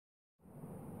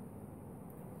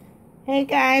Hey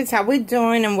guys, how we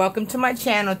doing? And welcome to my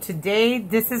channel. Today,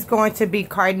 this is going to be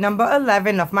card number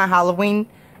 11 of my Halloween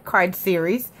card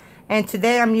series. And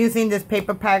today I'm using this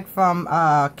paper pack from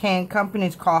Can Company.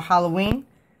 It's called Halloween.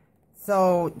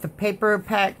 So the paper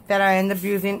pack that I end up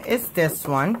using is this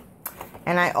one.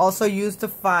 And I also used the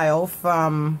file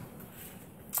from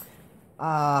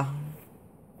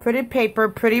Pretty Paper,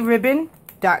 Pretty Ribbon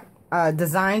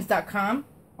Designs.com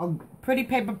or Pretty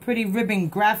Paper, Pretty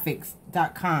Ribbon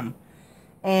Graphics.com.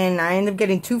 And I ended up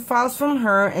getting two files from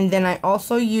her. And then I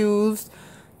also used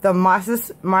the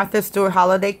Martha Stewart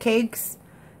holiday cakes,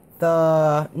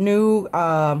 the new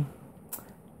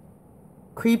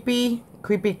creepy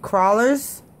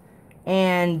crawlers,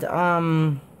 and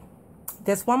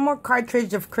there's one more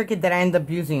cartridge of Cricut that I ended up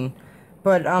using,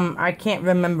 but I can't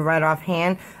remember right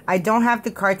offhand. I don't have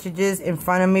the cartridges in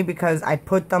front of me because I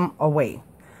put them away.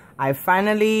 I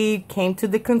finally came to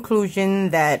the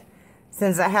conclusion that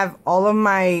since I have all of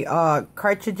my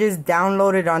cartridges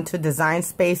downloaded onto Design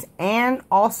Space and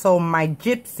also my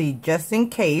Gypsy, just in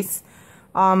case,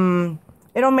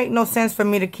 it'll make no sense for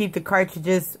me to keep the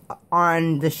cartridges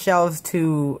on the shelves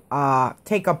to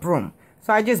take up room.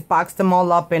 So I just boxed them all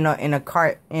up in a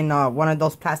cart in one of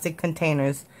those plastic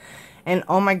containers. And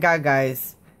oh my god,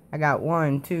 guys, I got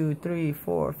 1, 2, 3,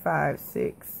 4, 5,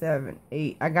 6, 7,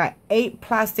 8. I got 8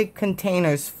 plastic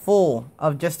containers full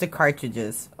of just the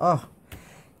cartridges. Oh.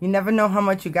 You never know how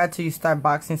much you got till you start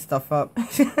boxing stuff up.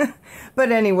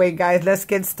 But anyway, guys, let's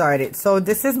get started. So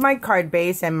this is my card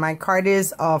base, and my card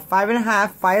is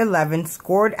 5.5 by 11,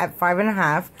 scored at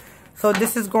 5.5. So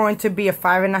this is going to be a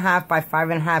 5.5 by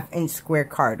 5.5 inch square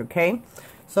card, okay?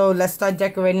 So let's start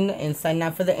decorating the inside. Now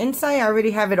for the inside, I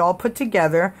already have it all put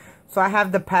together. So I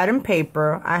have the pattern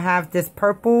paper. I have this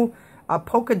purple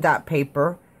polka dot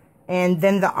paper, and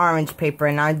then the orange paper.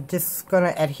 And I'm just going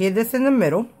to adhere this in the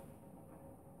middle.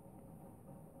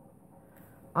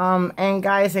 And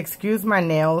guys, excuse my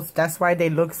nails. That's why they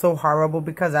look so horrible,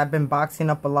 because I've been boxing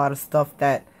up a lot of stuff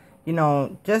that, you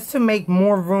know, just to make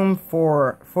more room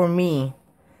for me.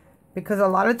 Because a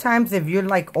lot of times if you're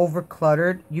like over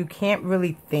cluttered, you can't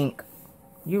really think.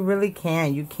 You really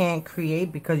can. You can't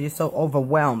create because you're so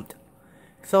overwhelmed.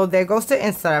 So there goes the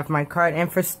inside of my card.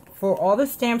 And for all the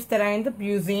stamps that I end up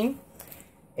using,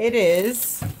 it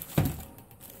is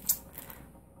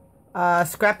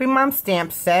Scrappy Mom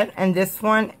stamp set, and this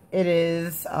one it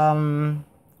is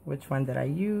which one did I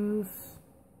use?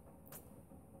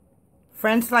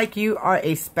 Friends Like You Are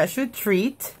a Special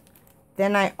Treat.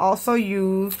 Then I also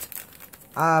used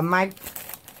my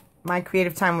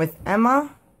Creative Time with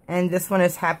Emma, and this one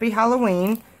is Happy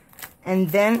Halloween. And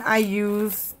then I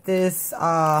used this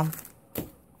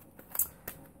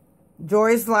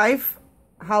Joy's Life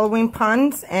Halloween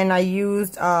puns, and I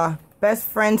used Best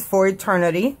Friends for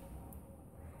Eternity.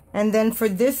 And then for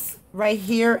this right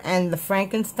here and the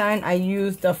Frankenstein, I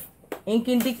used the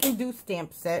Inkin' Dinkin' Do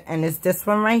stamp set, and it's this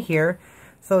one right here.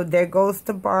 So there goes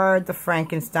the bar, the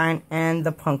Frankenstein, and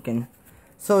the pumpkin.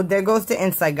 So there goes the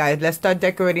inside, guys. Let's start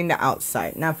decorating the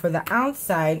outside. Now for the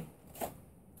outside,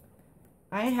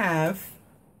 I have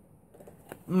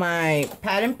my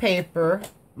pattern paper,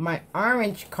 my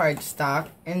orange cardstock,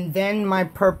 and then my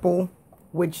purple,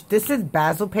 which this is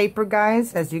basil paper,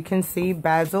 guys. As you can see,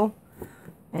 basil.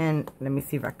 And let me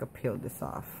see if I could peel this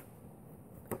off.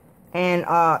 And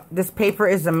this paper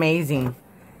is amazing.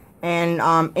 And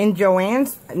in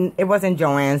Joann's, it wasn't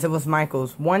Joann's, it was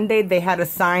Michael's. One day they had a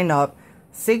sign up,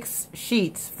 6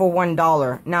 sheets for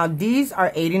 $1. Now these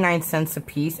are 89 cents a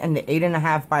piece, and they're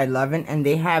 8.5 by 11. And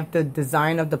they have the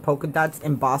design of the polka dots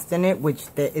embossed in it, which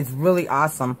is really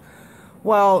awesome.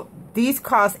 Well, these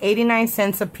cost 89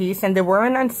 cents a piece, and they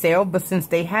weren't on sale. But since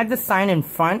they had the sign in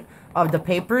front of the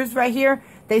papers right here,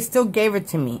 they still gave it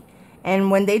to me. And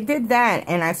when they did that,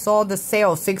 and I saw the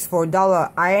sale, 6 for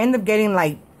 $1, I ended up getting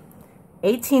like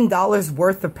 $18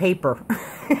 worth of paper.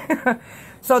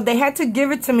 So they had to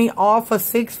give it to me all for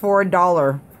 6 for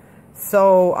 $1.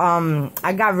 So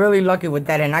I got really lucky with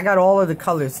that, and I got all of the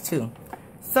colors too.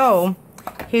 So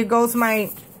here goes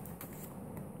my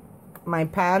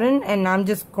pattern, and I'm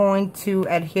just going to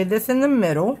adhere this in the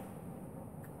middle.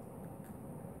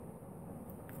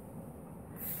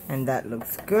 And that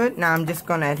looks good. Now I'm just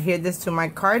going to adhere this to my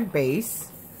card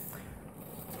base.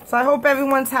 So I hope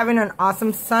everyone's having an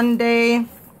awesome Sunday.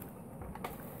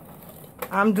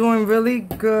 I'm doing really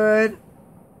good.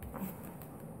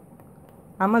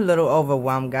 I'm a little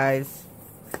overwhelmed, guys.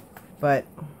 But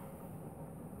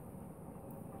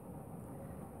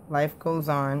life goes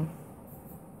on.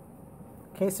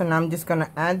 Okay, so now I'm just going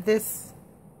to add this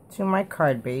to my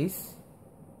card base.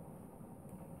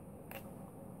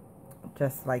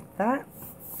 Just like that.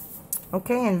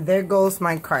 Okay, and there goes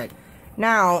my card.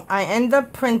 Now, I end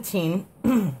up printing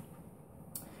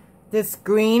this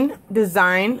green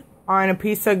design on a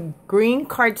piece of green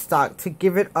cardstock to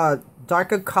give it a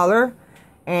darker color.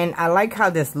 And I like how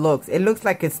this looks. It looks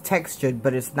like it's textured,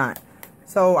 but it's not.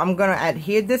 So I'm going to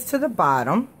adhere this to the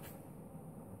bottom.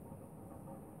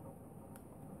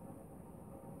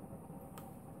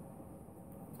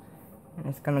 And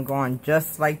it's going to go on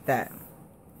just like that.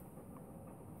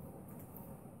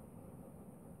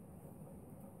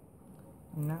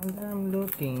 Now that I'm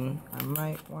looking, I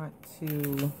might want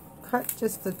to cut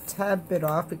just a tad bit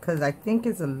off because I think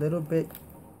it's a little bit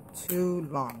too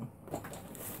long.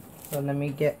 So let me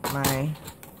get my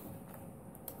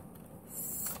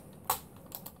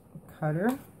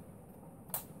cutter.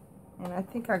 And I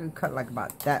think I could cut like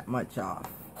about that much off.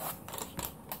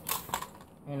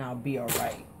 And I'll be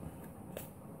alright.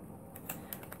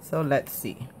 So let's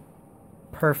see.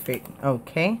 Perfect.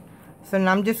 Okay. So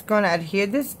now I'm just going to adhere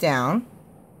this down.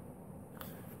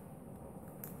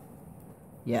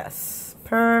 Yes,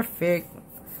 perfect.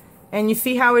 And you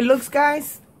see how it looks,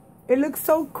 guys? It looks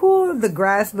so cool. The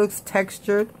grass looks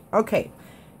textured. Okay,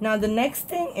 now the next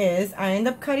thing is I end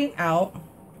up cutting out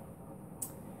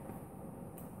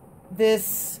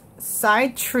this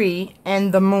side tree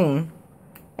and the moon.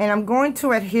 And I'm going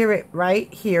to adhere it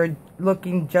right here,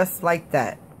 looking just like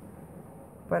that.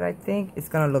 But I think it's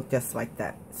going to look just like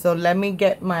that. So let me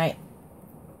get my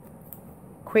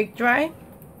quick dry.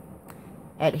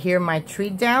 Adhere my tree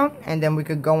down, and then we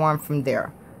could go on from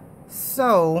there.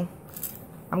 So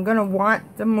I'm gonna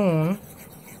want the moon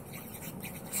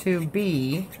to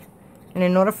be, and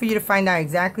in order for you to find out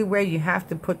exactly where, you have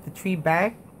to put the tree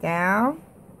back down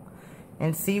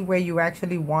and see where you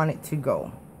actually want it to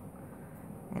go.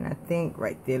 And I think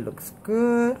right there looks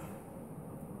good,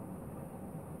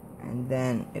 and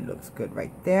then it looks good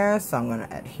right there. So I'm gonna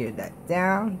adhere that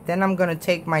down. Then I'm gonna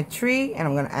take my tree and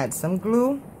I'm gonna add some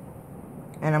glue.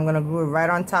 And I'm going to glue it right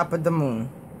on top of the moon.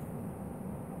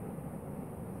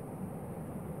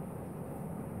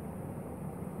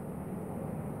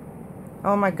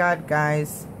 Oh my God,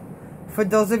 guys. For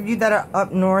those of you that are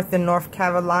up north in North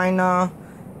Carolina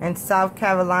and South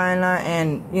Carolina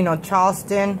and, you know,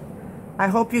 Charleston, I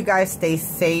hope you guys stay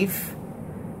safe.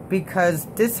 Because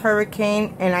this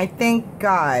hurricane, and I thank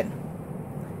God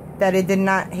that it did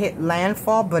not hit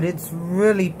landfall, but it's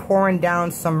really pouring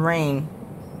down some rain.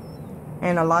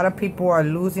 And a lot of people are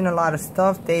losing a lot of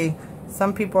stuff.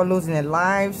 Some people are losing their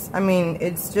lives. I mean,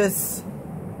 it's just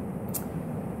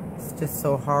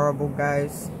so horrible,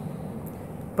 guys.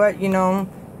 But, you know,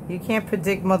 you can't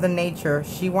predict Mother Nature.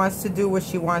 She wants to do what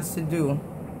she wants to do.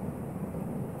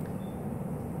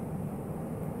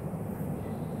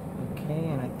 Okay,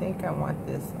 and I think I want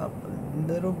this up a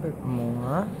little bit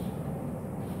more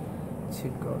to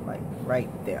go like right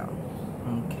there.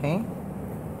 Okay.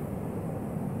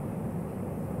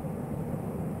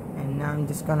 And now I'm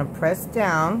just going to press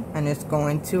down, and it's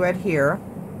going to adhere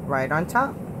right on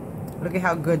top. Look at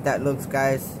how good that looks,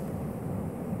 guys.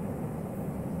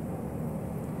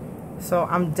 So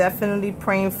I'm definitely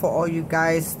praying for all you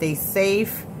guys. Stay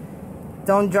safe.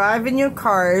 Don't drive in your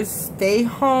cars. Stay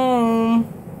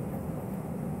home.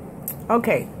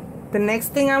 Okay, the next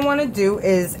thing I want to do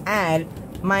is add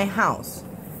my house.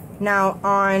 Now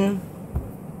on,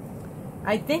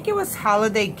 I think it was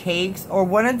Holiday Cakes or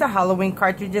one of the Halloween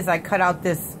cartridges, I cut out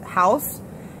this house.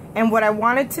 And what I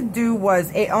wanted to do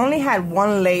was, it only had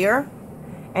one layer.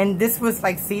 And this was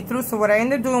like see-through. So what I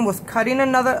ended up doing was adding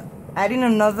another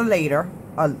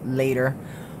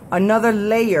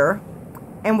layer.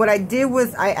 And what I did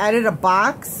was I added a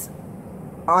box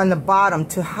on the bottom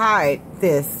to hide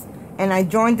this. And I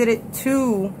joined it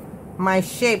to my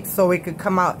shape so it could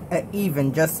come out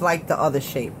even, just like the other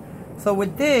shape. So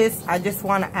with this, I just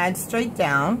want to add straight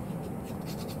down.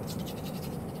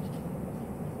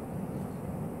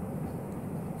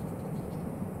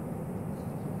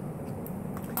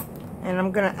 And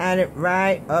I'm going to add it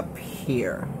right up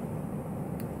here.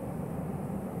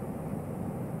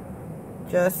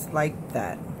 Just like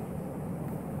that.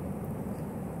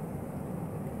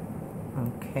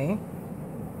 Okay.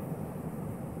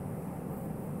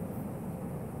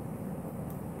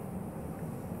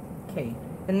 Okay.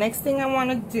 The next thing I want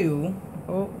to do,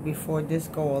 before this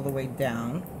go all the way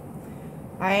down,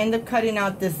 I end up cutting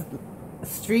out this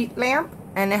street lamp,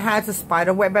 and it has a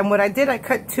spider web. And what I did, I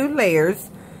cut 2 layers,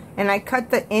 and I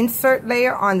cut the insert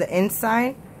layer on the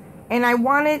inside, and I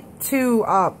wanted to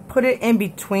put it in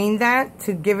between that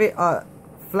to give it a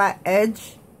flat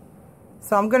edge.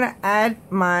 So I'm going to add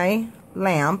my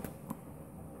lamp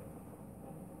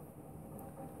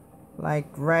like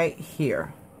right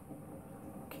here.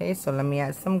 Okay, so let me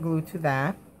add some glue to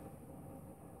that.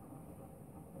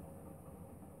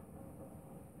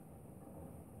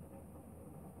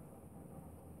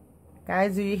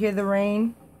 Guys, do you hear the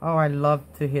rain? Oh, I love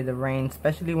to hear the rain,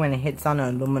 especially when it hits on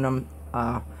an aluminum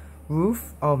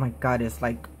roof. Oh my God, it's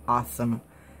like awesome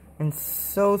and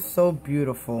so, so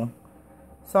beautiful.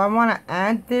 So I want to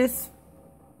add this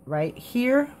right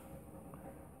here,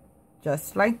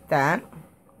 just like that.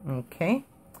 Okay,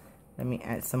 let me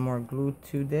add some more glue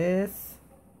to this.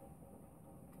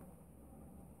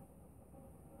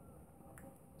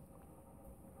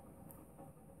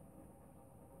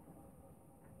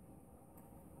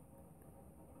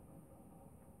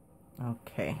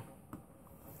 Okay,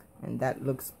 and that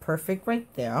looks perfect right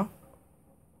there.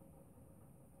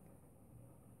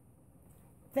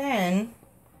 Then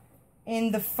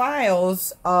in the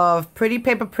files of Pretty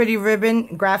Paper Pretty Ribbon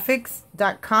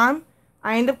Graphics.com,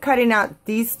 I end up cutting out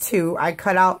these two. I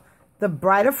cut out the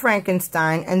Bride of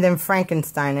Frankenstein and then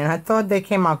Frankenstein, and I thought they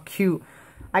came out cute.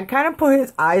 I kind of put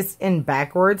his eyes in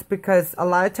backwards because a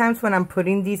lot of times when I'm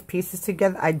putting these pieces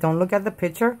together, I don't look at the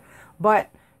picture, but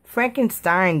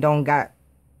Frankenstein don't got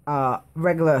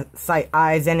regular sight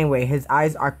eyes anyway. His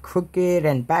eyes are crooked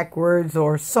and backwards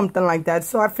or something like that.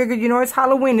 So I figured, you know, it's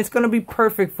Halloween. It's going to be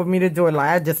perfect for me to do it. Like,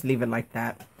 I just leave it like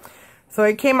that. So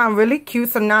it came out really cute.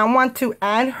 So now I want to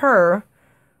add her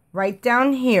right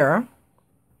down here.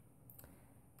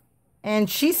 And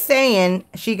she's saying,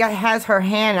 has her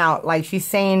hand out like she's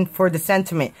saying for the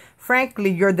sentiment,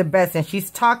 frankly, you're the best. And she's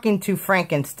talking to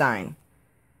Frankenstein.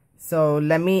 So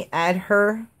let me add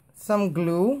her some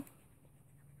glue.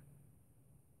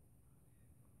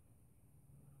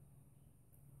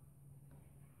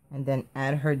 And then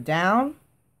add her down.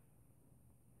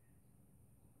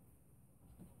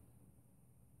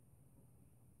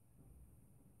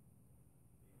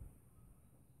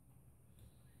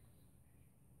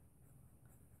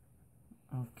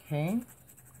 Okay.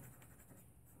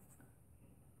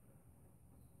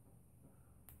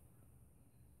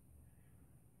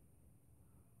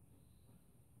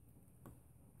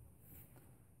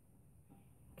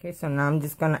 Okay, so now I'm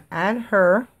just going to add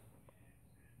her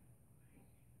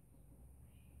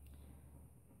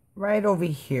right over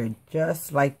here,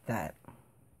 just like that.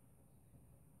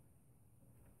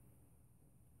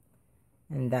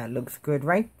 And that looks good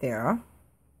right there.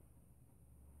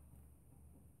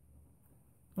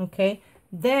 Okay,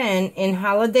 then in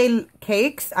holiday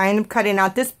cakes, I end up cutting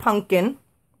out this pumpkin.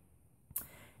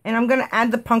 And I'm going to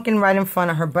add the pumpkin right in front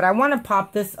of her, but I want to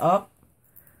pop this up.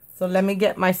 So let me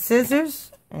get my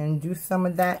scissors and do some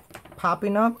of that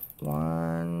popping up.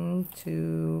 1,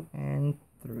 2, and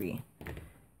 3.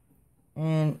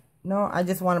 And no, I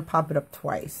just want to pop it up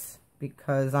twice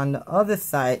because on the other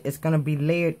side, it's going to be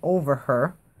layered over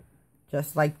her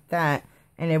just like that,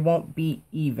 and it won't be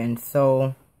even.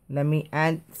 So let me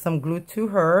add some glue to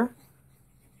her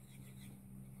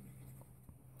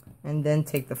and then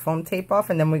take the foam tape off,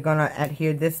 and then we're going to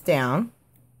adhere this down.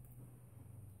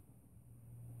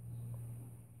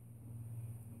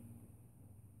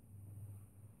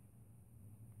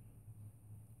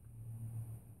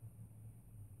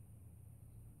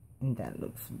 And that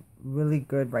looks really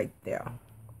good right there.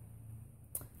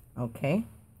 Okay.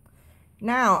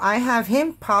 Now I have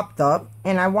him popped up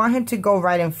and I want him to go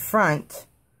right in front.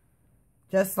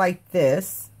 Just like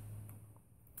this.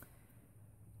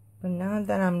 But now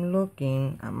that I'm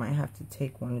looking, I might have to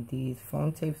take one of these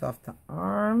foam tapes off the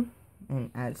arm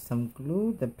and add some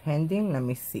glue, depending. Let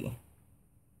me see.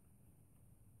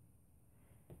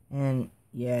 And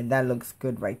yeah, that looks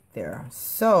good right there.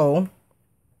 So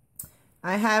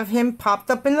I have him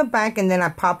popped up in the back, and then I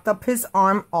popped up his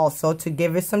arm also to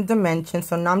give it some dimension.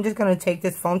 So now I'm just going to take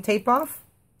this foam tape off.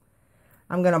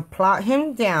 I'm going to plot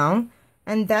him down,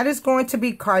 and that is going to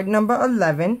be card number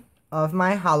 11 of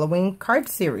my Halloween card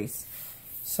series.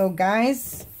 So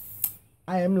guys,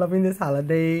 I am loving this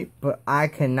holiday, but I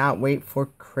cannot wait for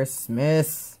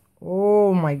Christmas.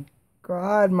 Oh my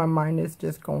God, my mind is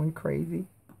just going crazy.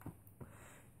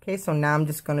 Okay, so now I'm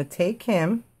just going to take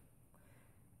him.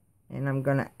 And I'm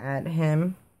going to add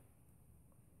him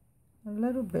a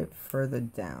little bit further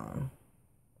down.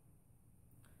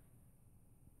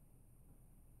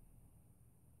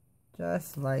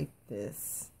 Just like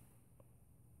this.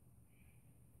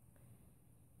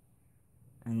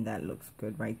 And that looks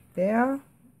good right there.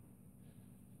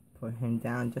 Put him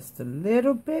down just a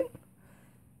little bit.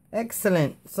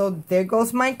 Excellent. So there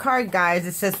goes my card, guys.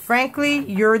 It says, frankly,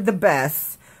 you're the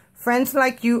best. Friends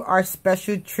like you are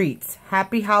special treats.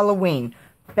 Happy Halloween.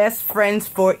 Best friends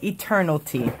for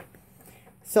eternity.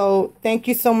 So, thank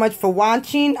you so much for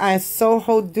watching. I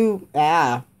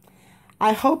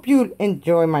I hope you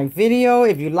enjoy my video.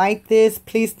 If you like this,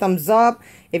 please thumbs up.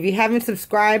 If you haven't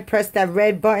subscribed, press that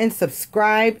red button,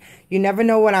 subscribe. You never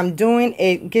know what I'm doing.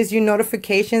 It gives you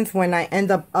notifications when I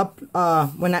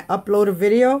when I upload a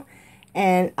video.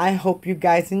 And I hope you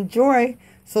guys enjoy.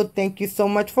 So thank you so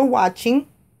much for watching.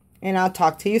 And I'll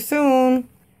talk to you soon.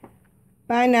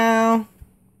 Bye now.